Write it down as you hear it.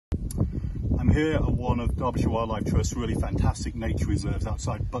here at one of Derbyshire Wildlife Trust's really fantastic nature reserves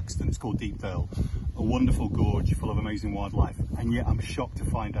outside Buxton. It's called Deepdale, a wonderful gorge full of amazing wildlife, and yet I'm shocked to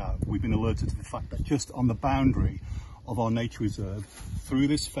find out we've been alerted to the fact that just on the boundary of our nature reserve, through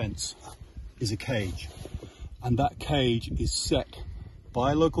this fence, is a cage, and that cage is set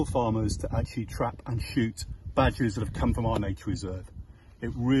by local farmers to actually trap and shoot badgers that have come from our nature reserve.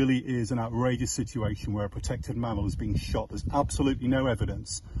 It really is an outrageous situation where a protected mammal is being shot. There's absolutely no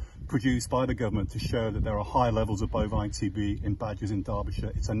evidence produced by the government to show that there are high levels of bovine TB in badgers in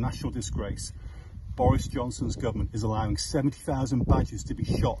Derbyshire. It's a national disgrace. Boris Johnson's government is allowing 70,000 badgers to be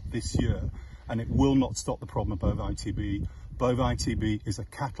shot this year, and it will not stop the problem of bovine TB. Bovine TB is a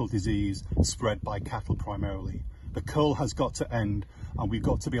cattle disease spread by cattle primarily. The cull has got to end, and we've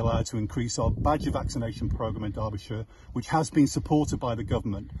got to be allowed to increase our badger vaccination programme in Derbyshire, which has been supported by the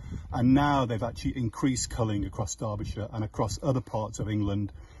government, and now they've actually increased culling across Derbyshire and across other parts of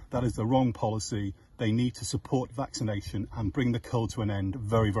England. That is the wrong policy. They need to support vaccination and bring the cull to an end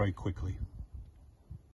very, very quickly.